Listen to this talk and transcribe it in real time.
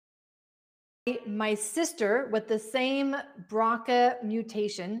My sister with the same BRCA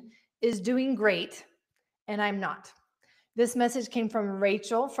mutation is doing great, and I'm not. This message came from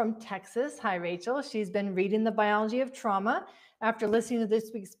Rachel from Texas. Hi, Rachel. She's been reading the biology of trauma after listening to this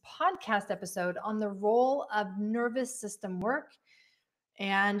week's podcast episode on the role of nervous system work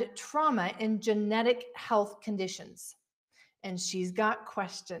and trauma in genetic health conditions. And she's got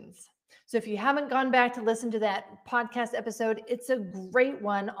questions. So if you haven't gone back to listen to that podcast episode, it's a great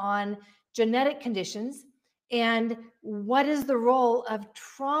one on genetic conditions and what is the role of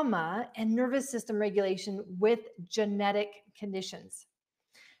trauma and nervous system regulation with genetic conditions.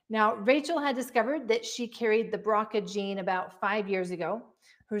 Now, Rachel had discovered that she carried the BRCA gene about 5 years ago.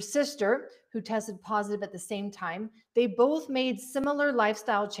 Her sister, who tested positive at the same time, they both made similar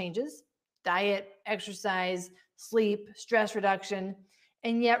lifestyle changes: diet, exercise, sleep, stress reduction.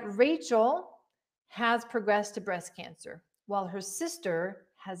 And yet Rachel has progressed to breast cancer, while her sister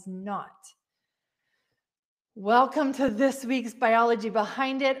has not. Welcome to this week's Biology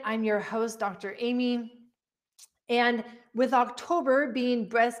Behind It. I'm your host, Dr. Aimie. And with October being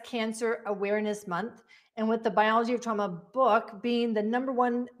Breast Cancer Awareness Month, and with the Biology of Trauma book being the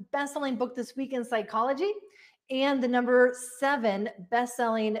 #1 best-selling book this week in psychology, and the #7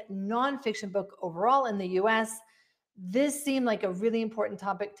 best-selling nonfiction book overall in the US, this seemed like a really important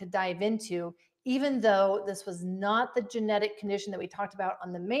topic to dive into, even though this was not the genetic condition that we talked about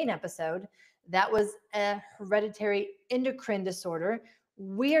on the main episode. That was a hereditary endocrine disorder.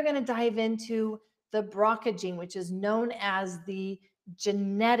 We are going to dive into the BRCA gene, which is known as the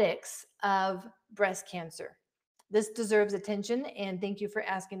genetics of breast cancer. This deserves attention, and thank you for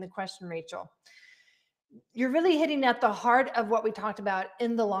asking the question, Rachel. You're really hitting at the heart of what we talked about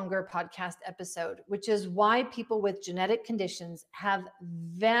in the longer podcast episode, which is why people with genetic conditions have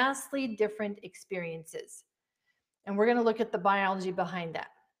vastly different experiences. And we're going to look at the biology behind that.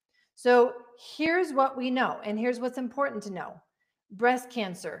 So here's what we know, and here's what's important to know. Breast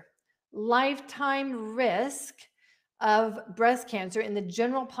cancer, lifetime risk of breast cancer in the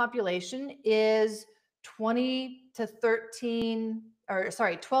general population is 12 to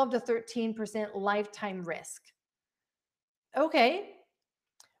 13% lifetime risk. Okay.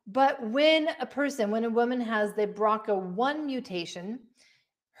 But when a woman has the BRCA1 mutation,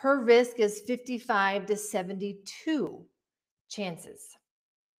 her risk is 55 to 72 chances.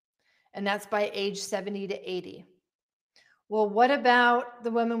 And that's by age 70 to 80. Well, what about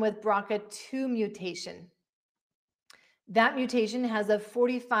the woman with BRCA2 mutation? That mutation has a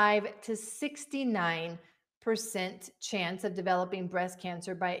 45 to 69% chance of developing breast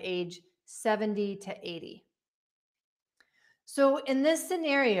cancer by age 70 to 80. So in this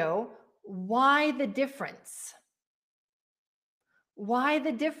scenario, why the difference? Why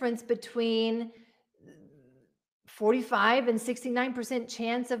the difference between 45 and 69%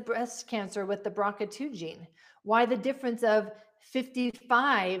 chance of breast cancer with the BRCA2 gene? Why the difference of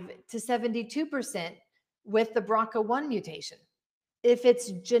 55 to 72% with the BRCA1 mutation? If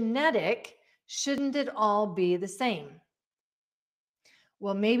it's genetic, shouldn't it all be the same?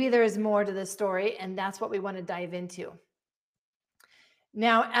 Well, maybe there's more to the story, and that's what we want to dive into.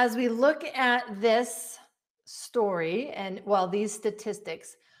 Now, as we look at this story and, well, these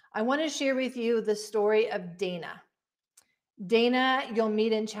statistics, I want to share with you the story of Dana. Dana, you'll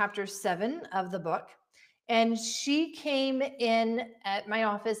meet in chapter 7 of the book. And she came in at my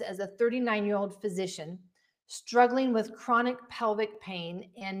office as a 39-year-old physician struggling with chronic pelvic pain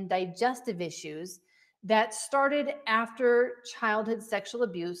and digestive issues that started after childhood sexual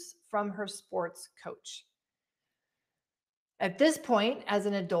abuse from her sports coach. At this point, as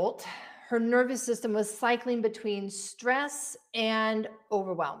an adult, her nervous system was cycling between stress and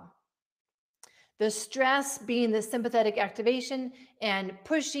overwhelm. The stress being the sympathetic activation and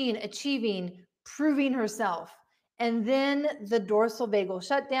pushing, achieving, proving herself. And then the dorsal vagal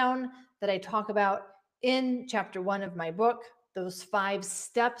shutdown that I talk about in chapter 1 of my book, those 5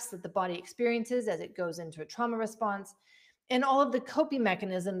 steps that the body experiences as it goes into a trauma response, and all of the coping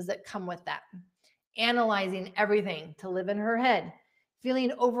mechanisms that come with that. Analyzing everything to live in her head,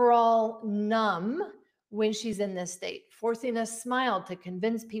 feeling overall numb when she's in this state, forcing a smile to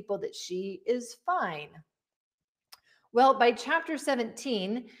convince people that she is fine. Well, by chapter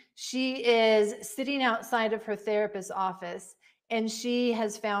 17, she is sitting outside of her therapist's office and she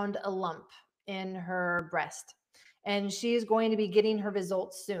has found a lump in her breast. And she is going to be getting her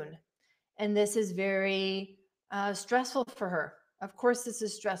results soon. And this is very stressful for her. Of course, this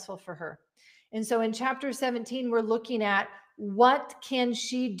is stressful for her. And so in chapter 17, we're looking at what can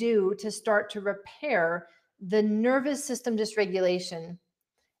she do to start to repair the nervous system dysregulation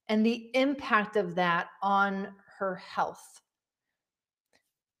and the impact of that on her health.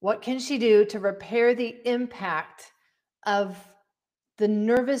 What can she do to repair the impact of the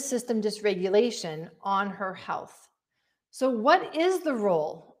nervous system dysregulation on her health? So, what is the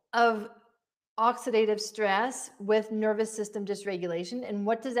role of oxidative stress with nervous system dysregulation, and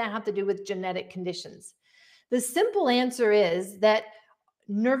what does that have to do with genetic conditions? The simple answer is that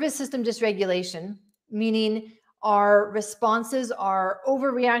nervous system dysregulation, meaning our responses are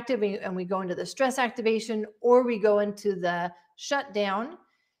overreactive and we go into the stress activation or we go into the shutdown,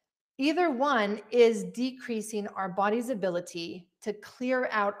 either one is decreasing our body's ability to clear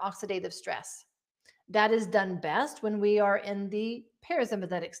out oxidative stress. That is done best when we are in the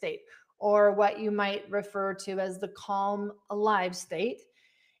parasympathetic state, or what you might refer to as the calm, alive state.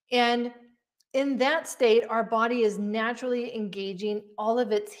 And in that state, our body is naturally engaging all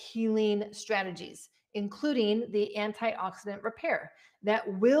of its healing strategies, including the antioxidant repair that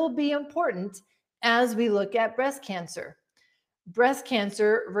will be important as we look at breast cancer. Breast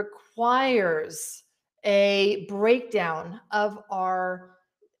cancer requires a breakdown of our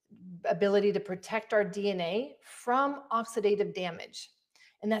ability to protect our DNA from oxidative damage.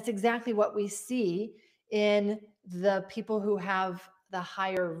 And that's exactly what we see in the people who have the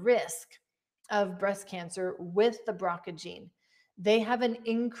higher risk of breast cancer with the BRCA gene. They have an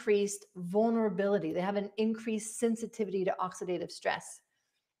increased vulnerability, they have an increased sensitivity to oxidative stress.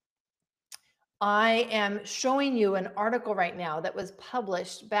 I am showing you an article right now that was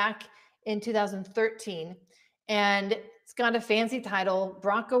published back in 2013, and it's got a fancy title: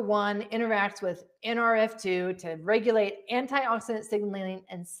 BRCA1 interacts with NRF2 to regulate antioxidant signaling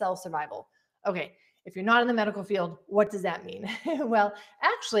and cell survival. Okay, if you're not in the medical field, what does that mean? Well,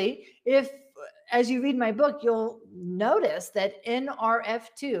 actually, as you read my book, you'll notice that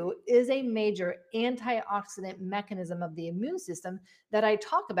NRF2 is a major antioxidant mechanism of the immune system that I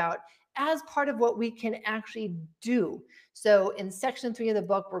talk about as part of what we can actually do. So in section 3 of the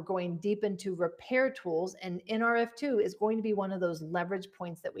book, we're going deep into repair tools, and NRF2 is going to be one of those leverage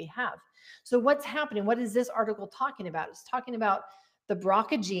points that we have. So what's happening? What is this article talking about? It's talking about the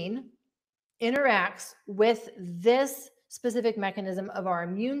BRCA gene interacts with this specific mechanism of our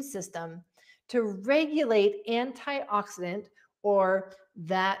immune system to regulate antioxidant, or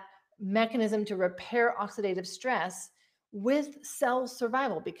that mechanism to repair oxidative stress, with cell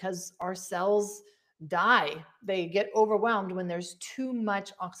survival, because our cells die. They get overwhelmed when there's too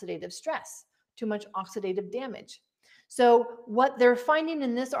much oxidative stress, too much oxidative damage. So what they're finding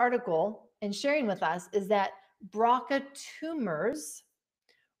in this article and sharing with us is that BRCA tumors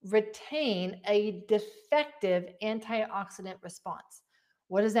retain a defective antioxidant response.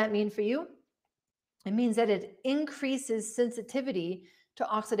 What does that mean for you? It means that it increases sensitivity to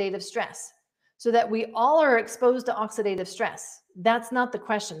oxidative stress, so that we all are exposed to oxidative stress. That's not the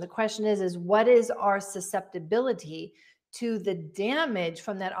question. The question is what is our susceptibility to the damage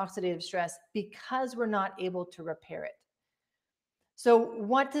from that oxidative stress because we're not able to repair it? So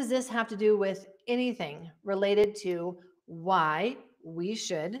what does this have to do with anything related to why we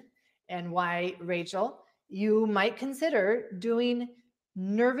should, and why, Rachel, you might consider doing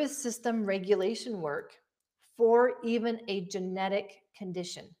nervous system regulation work for even a genetic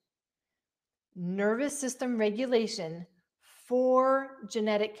condition? Nervous system regulation for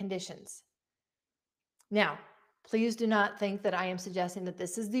genetic conditions. Now, please do not think that I am suggesting that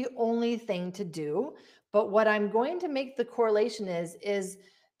this is the only thing to do, but what I'm going to make the correlation is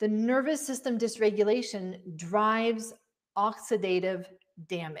the nervous system dysregulation drives oxidative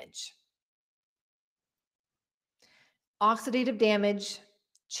damage. Oxidative damage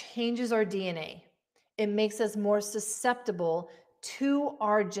changes our DNA. It makes us more susceptible to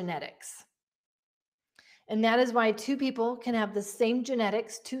our genetics. And that is why two people can have the same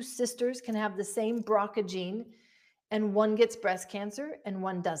genetics, two sisters can have the same BRCA gene, and one gets breast cancer and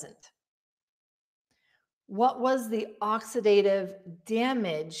one doesn't. What was the oxidative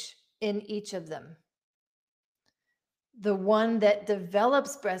damage in each of them? The one that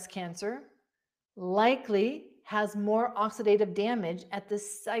develops breast cancer likely has more oxidative damage at the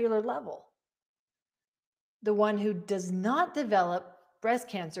cellular level. The one who does not develop breast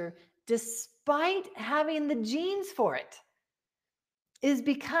cancer, despite having the genes for it, is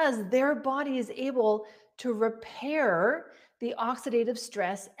because their body is able to repair the oxidative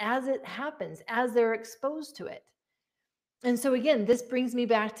stress as it happens, as they're exposed to it. And so again, this brings me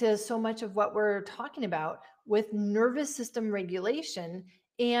back to so much of what we're talking about with nervous system regulation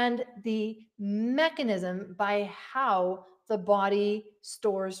and the mechanism by how the body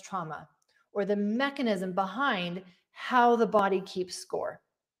stores trauma, or the mechanism behind how the body keeps score.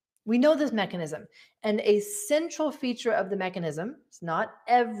 We know this mechanism, and a central feature of the mechanism, it's not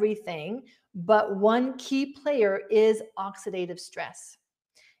everything, but one key player is oxidative stress.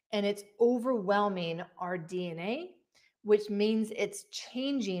 and it's overwhelming our DNA, which means it's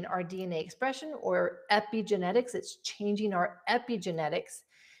changing our DNA expression, or epigenetics. It's changing our epigenetics,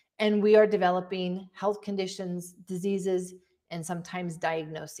 and we are developing health conditions, diseases, and sometimes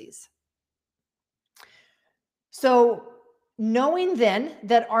diagnoses. So knowing then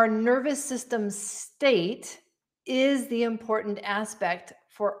that our nervous system state is the important aspect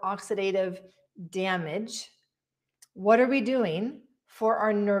for oxidative damage, what are we doing for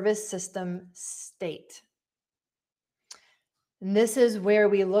our nervous system state? And this is where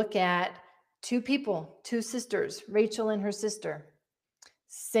we look at two people, two sisters, Rachel and her sister,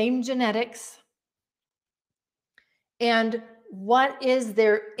 same genetics. And what is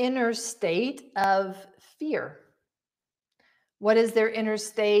their inner state of fear? What is their inner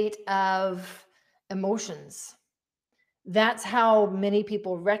state of emotions? That's how many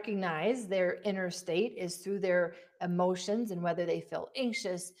people recognize their inner state, is through their emotions, and whether they feel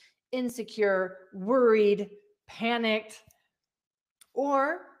anxious, insecure, worried, panicked,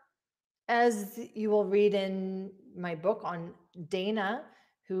 or, as you will read in my book on Dana,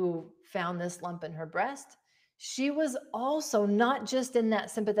 who found this lump in her breast, she was also not just in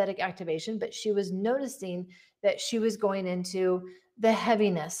that sympathetic activation, but she was noticing that she was going into the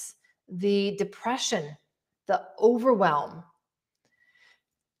heaviness, the depression, the overwhelm.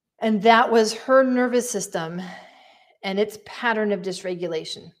 And that was her nervous system and its pattern of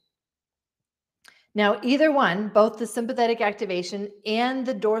dysregulation. Now, either one, both the sympathetic activation and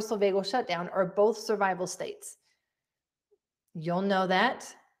the dorsal vagal shutdown, are both survival states. You'll know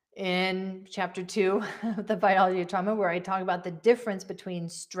that in chapter 2 of the biology of trauma, where I talk about the difference between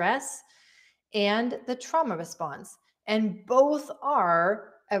stress and the trauma response. And both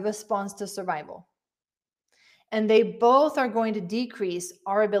are a response to survival. And they both are going to decrease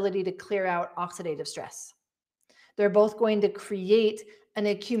our ability to clear out oxidative stress. They're both going to create an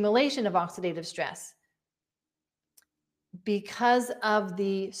accumulation of oxidative stress. Because of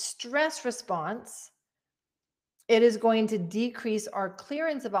the stress response, it is going to decrease our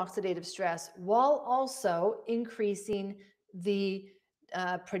clearance of oxidative stress while also increasing the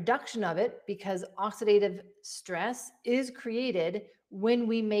production of it, because oxidative stress is created when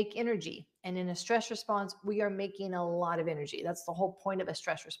we make energy. And in a stress response, we are making a lot of energy. That's the whole point of a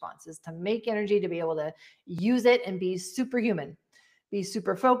stress response, is to make energy, to be able to use it and be superhuman, be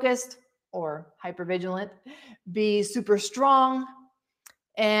super focused or hypervigilant, be super strong.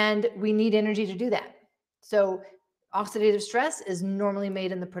 And we need energy to do that. So oxidative stress is normally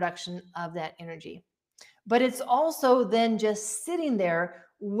made in the production of that energy. But it's also then just sitting there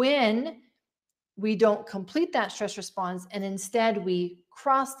when we don't complete that stress response, and instead we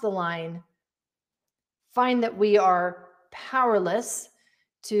cross the line, find that we are powerless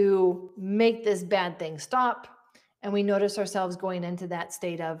to make this bad thing stop, and we notice ourselves going into that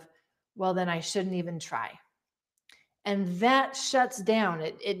state of, well, then I shouldn't even try. And that shuts down,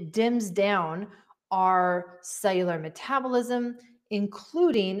 it dims down our cellular metabolism,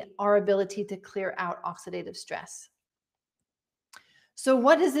 including our ability to clear out oxidative stress. So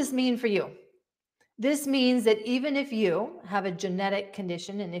what does this mean for you? This means that even if you have a genetic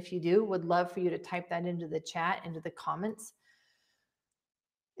condition, and if you do, would love for you to type that into the chat, into the comments.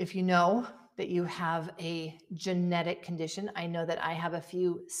 If you know that you have a genetic condition, I know that I have a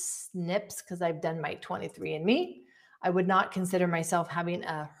few SNPs because I've done my 23andMe. I would not consider myself having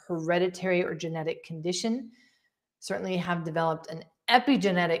a hereditary or genetic condition. Certainly have developed an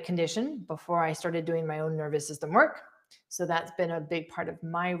epigenetic condition before I started doing my own nervous system work. So that's been a big part of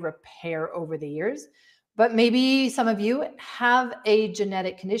my repair over the years. But maybe some of you have a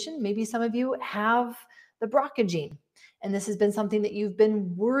genetic condition. Maybe some of you have the BRCA gene, and this has been something that you've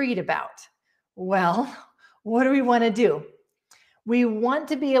been worried about. Well, what do we want to do? We want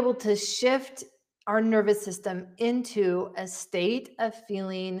to be able to shift our nervous system into a state of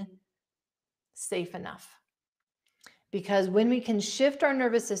feeling safe enough. Because when we can shift our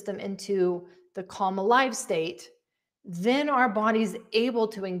nervous system into the calm, alive state, then our body's able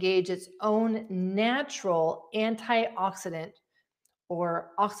to engage its own natural antioxidant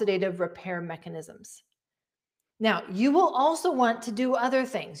or oxidative repair mechanisms. Now, you will also want to do other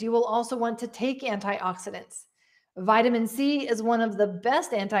things. You will also want to take antioxidants. Vitamin C is one of the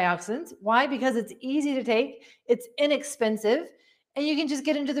best antioxidants. Why? Because it's easy to take, it's inexpensive, and you can just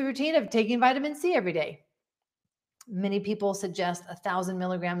get into the routine of taking vitamin C every day. Many people suggest 1,000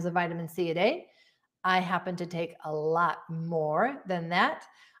 milligrams of vitamin C a day. I happen to take a lot more than that.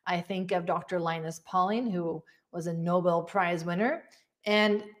 I think of Dr. Linus Pauling, who was a Nobel Prize winner,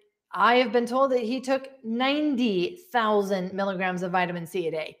 and I have been told that he took 90,000 milligrams of vitamin C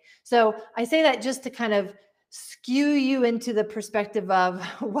a day. So I say that just to kind of skew you into the perspective of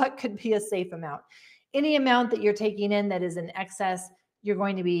what could be a safe amount. Any amount that you're taking in that is in excess, you're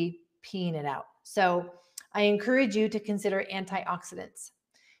going to be peeing it out. So I encourage you to consider antioxidants.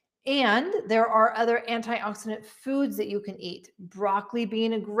 And there are other antioxidant foods that you can eat, broccoli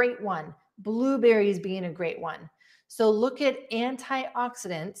being a great one, blueberries being a great one. So look at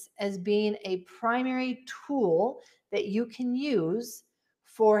antioxidants as being a primary tool that you can use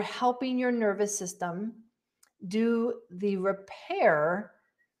for helping your nervous system do the repair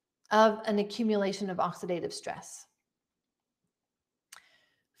of an accumulation of oxidative stress.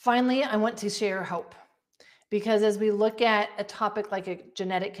 Finally, I want to share hope. Because as we look at a topic like a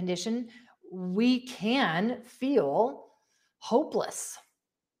genetic condition, we can feel hopeless.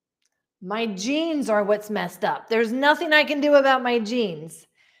 My genes are what's messed up. There's nothing I can do about my genes.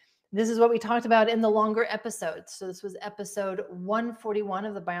 This is what we talked about in the longer episodes. So this was episode 141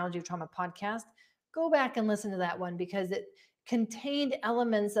 of the Biology of Trauma podcast. Go back and listen to that one because it contained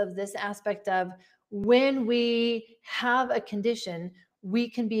elements of this aspect of when we have a condition, we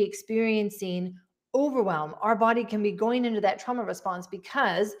can be experiencing overwhelm. Our body can be going into that trauma response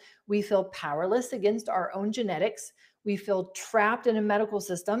because we feel powerless against our own genetics. We feel trapped in a medical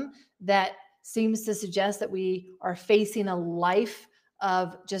system that seems to suggest that we are facing a life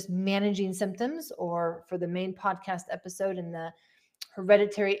of just managing symptoms, or for the main podcast episode in the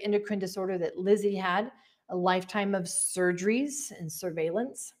hereditary endocrine disorder that Lizzie had, a lifetime of surgeries and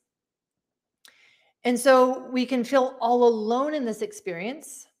surveillance. And so we can feel all alone in this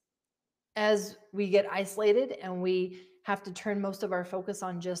experience as we get isolated and we have to turn most of our focus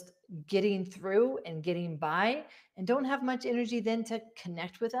on just getting through and getting by, and don't have much energy then to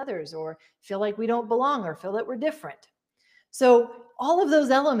connect with others or feel like we don't belong or feel that we're different. So all of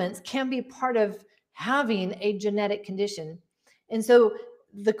those elements can be part of having a genetic condition. And so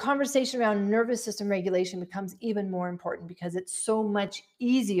the conversation around nervous system regulation becomes even more important because it's so much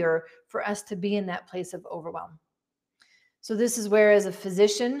easier for us to be in that place of overwhelm. So this is where, as a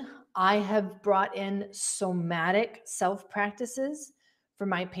physician, I have brought in somatic self-practices for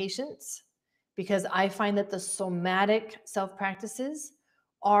my patients because I find that the somatic self-practices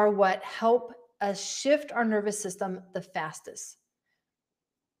are what help us shift our nervous system the fastest.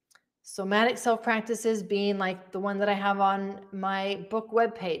 Somatic self-practices being like the one that I have on my book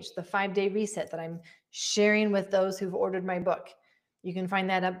webpage, the 5-day reset that I'm sharing with those who've ordered my book. You can find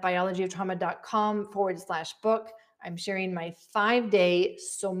that at biologyoftrauma.com/book. I'm sharing my 5-day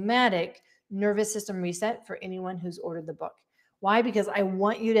somatic nervous system reset for anyone who's ordered the book. Why? Because I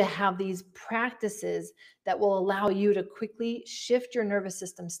want you to have these practices that will allow you to quickly shift your nervous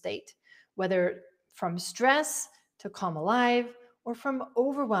system state, whether from stress to calm alive, or from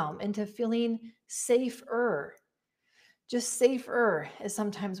overwhelm into feeling safer. Just safer is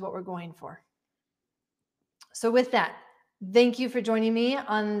sometimes what we're going for. So with that, thank you for joining me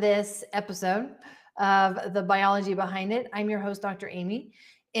on this episode of The Biology Behind It. I'm your host, Dr. Aimie,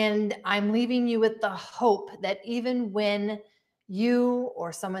 and I'm leaving you with the hope that even when you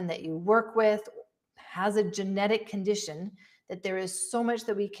or someone that you work with has a genetic condition, that there is so much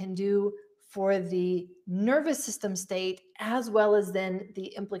that we can do for the nervous system state, as well as then the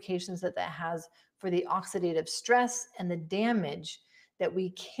implications that that has for the oxidative stress and the damage that we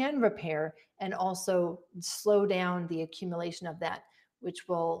can repair, and also slow down the accumulation of that, which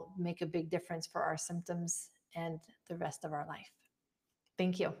will make a big difference for our symptoms and the rest of our life.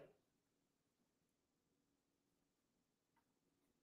 Thank you.